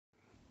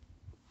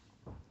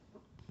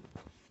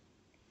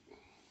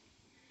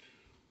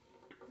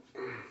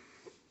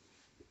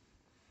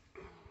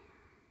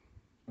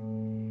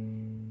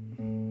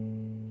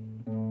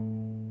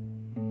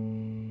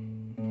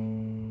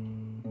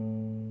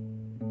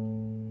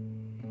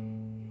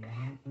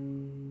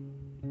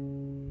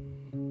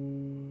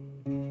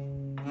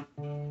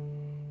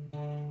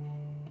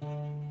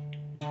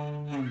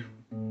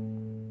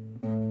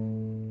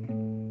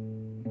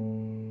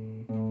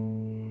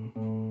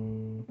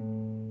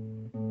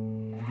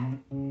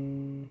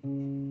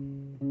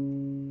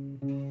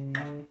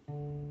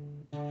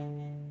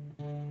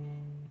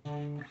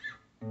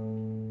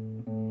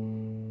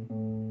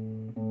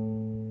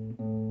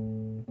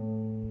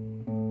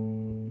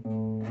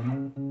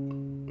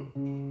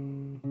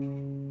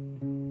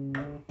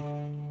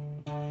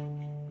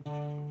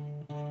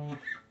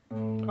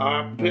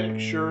I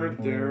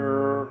pictured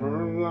their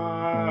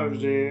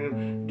lives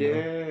in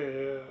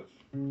death.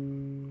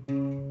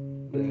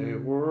 They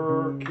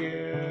were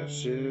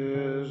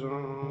kisses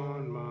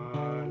on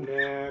my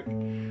neck.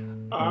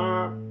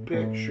 I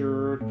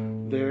pictured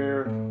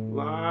their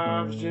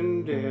lives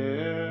in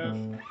death.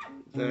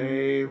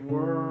 They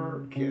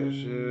were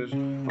kisses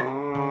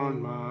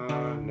on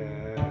my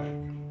neck.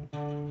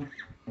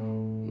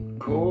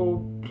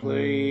 Cold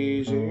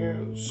plays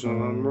in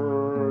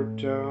summertime,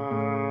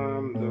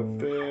 the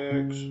fix.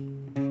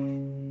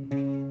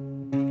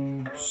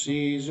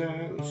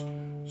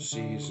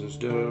 Seasons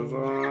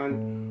divine,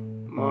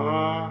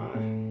 my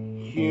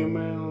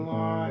human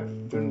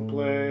life and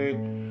play,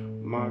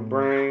 my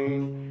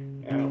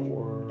brain at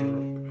work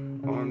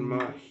on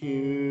my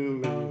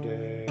human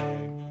day.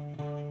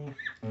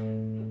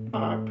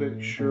 I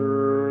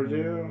picture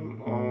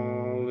them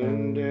all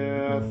in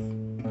death.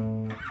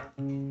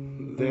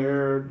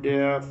 Their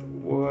death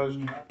was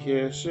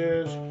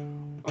kisses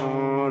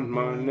on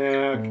my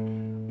neck.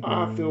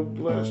 I feel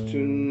blessed to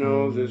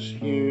know this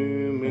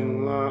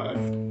human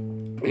life.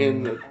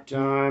 In the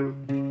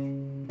time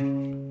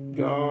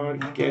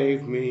God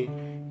gave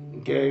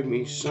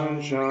me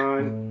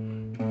sunshine.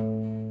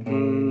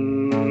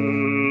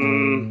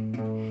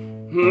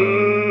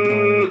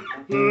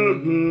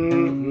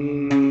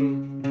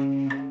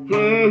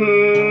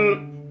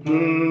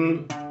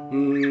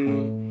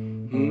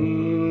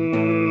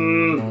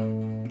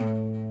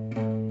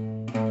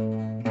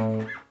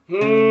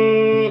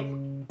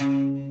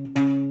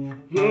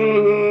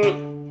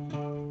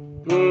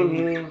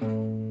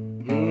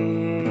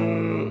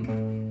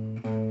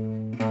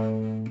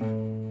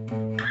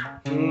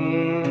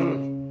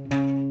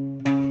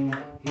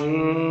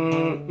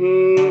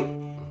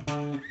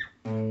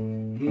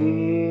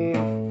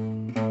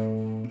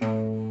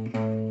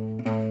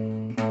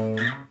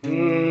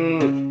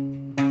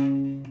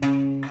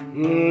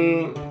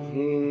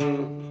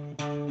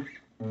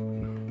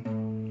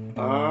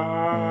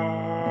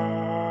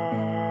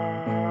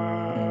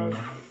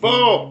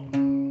 Full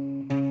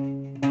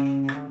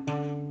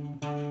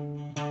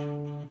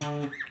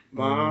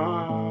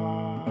my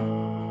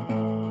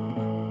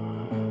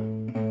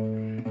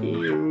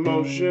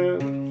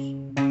emotions,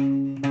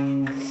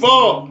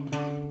 full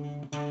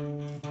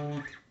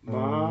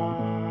my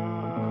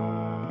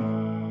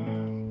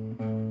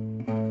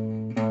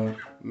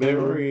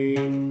memory,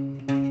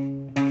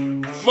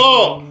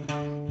 full.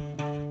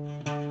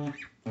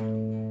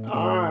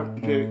 I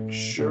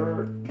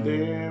pictured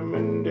them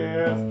in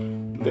death.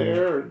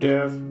 Their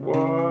death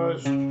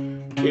was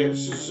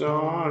kisses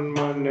on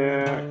my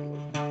neck.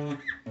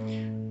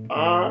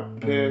 I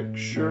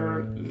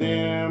pictured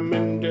them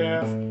in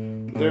death.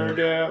 Their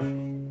death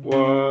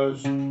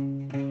was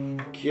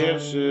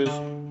kisses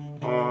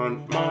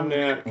on my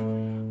neck.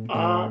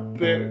 I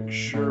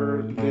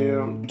pictured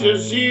them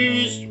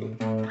diseased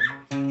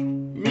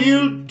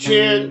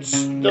mutants,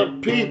 the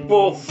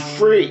people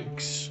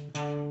freaks.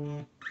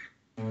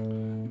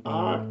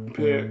 I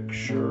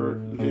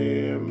pictured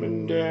them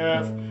in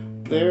death.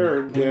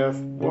 Their death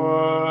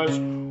was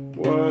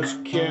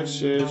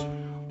kisses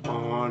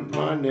on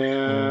my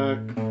neck.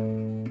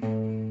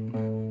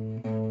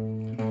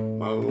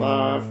 My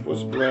life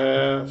was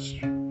blessed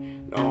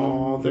in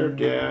all their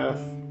death.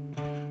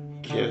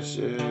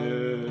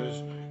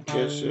 Kisses,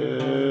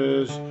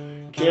 kisses,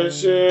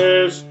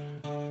 kisses,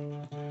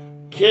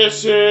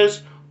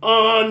 kisses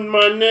on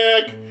my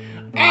neck.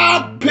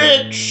 I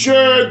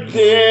pictured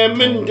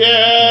them in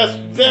death.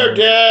 Their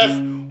death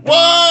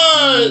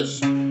was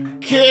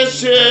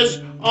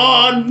kisses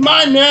on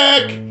my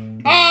neck.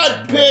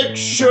 I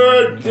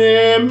pictured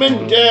them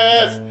in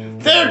death.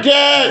 Their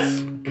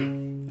death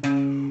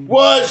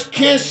was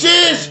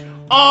kisses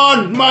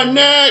on my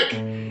neck.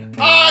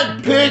 I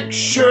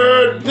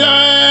pictured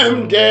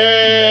them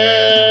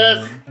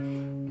death.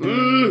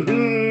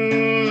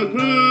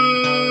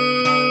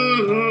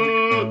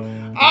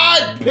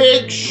 I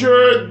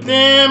pictured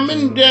them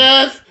in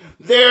death.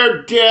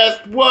 Their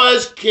death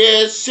was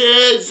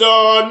kisses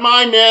on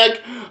my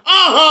neck.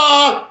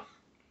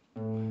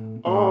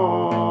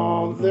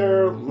 All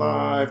their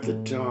life,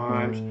 the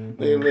times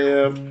they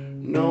lived,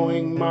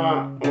 knowing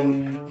my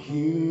own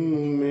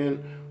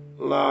human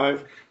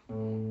life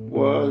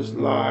was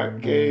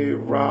like a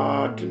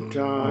rotten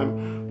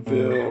time,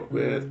 filled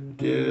with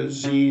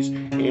disease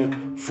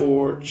and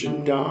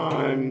fortune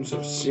dimes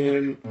of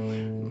sin.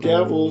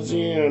 Devils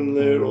and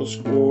little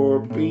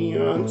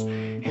scorpions,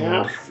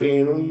 half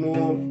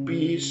animal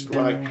beasts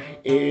like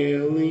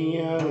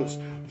aliens.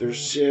 They're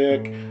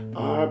sick.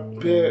 I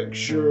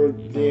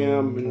pictured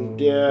them in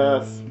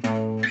death.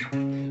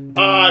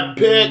 I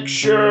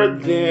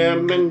pictured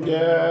them in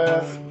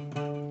death.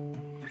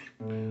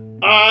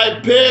 I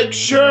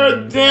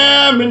pictured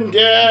them in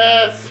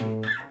death.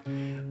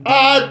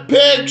 I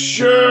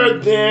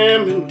pictured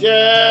them in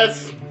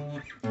death.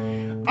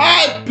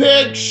 I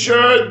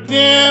pictured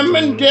them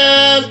in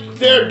death.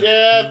 Their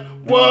death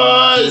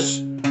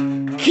was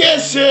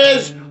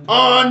kisses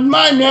on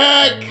my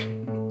neck.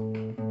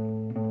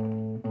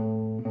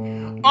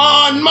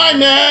 On my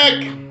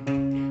neck.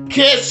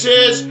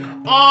 kisses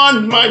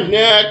on my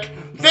neck,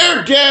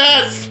 their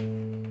death.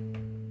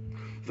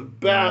 The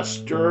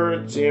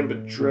bastards and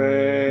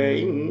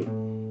betraying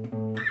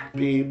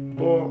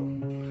people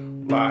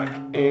like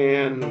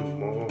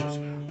animals.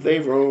 They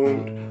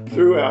roamed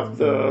throughout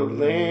the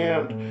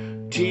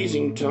land,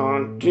 teasing,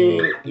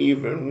 taunting,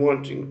 even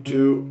wanting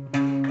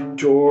to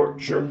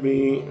torture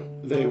me.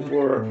 They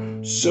were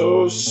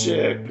so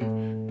sick,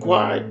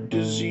 quite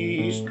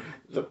diseased.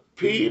 The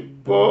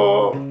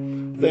people,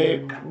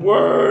 they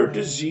were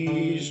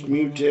diseased,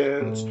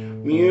 mutants,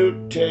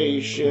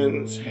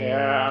 mutations,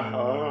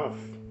 half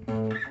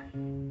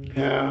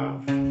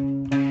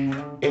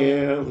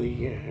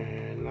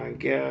alien, I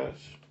guess.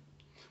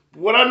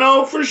 What I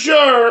know for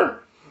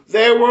sure,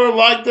 they were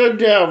like the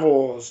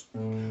devils.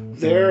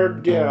 Their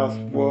death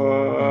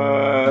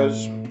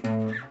was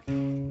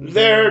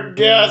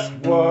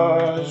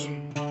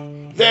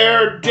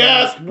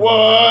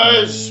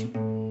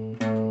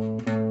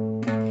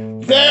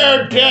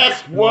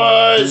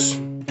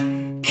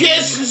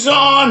kisses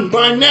on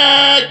my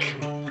neck,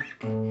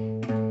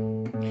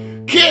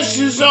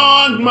 kisses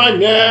on my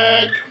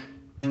neck,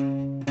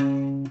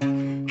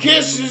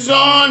 kisses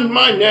on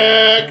my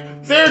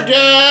neck, their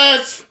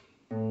death.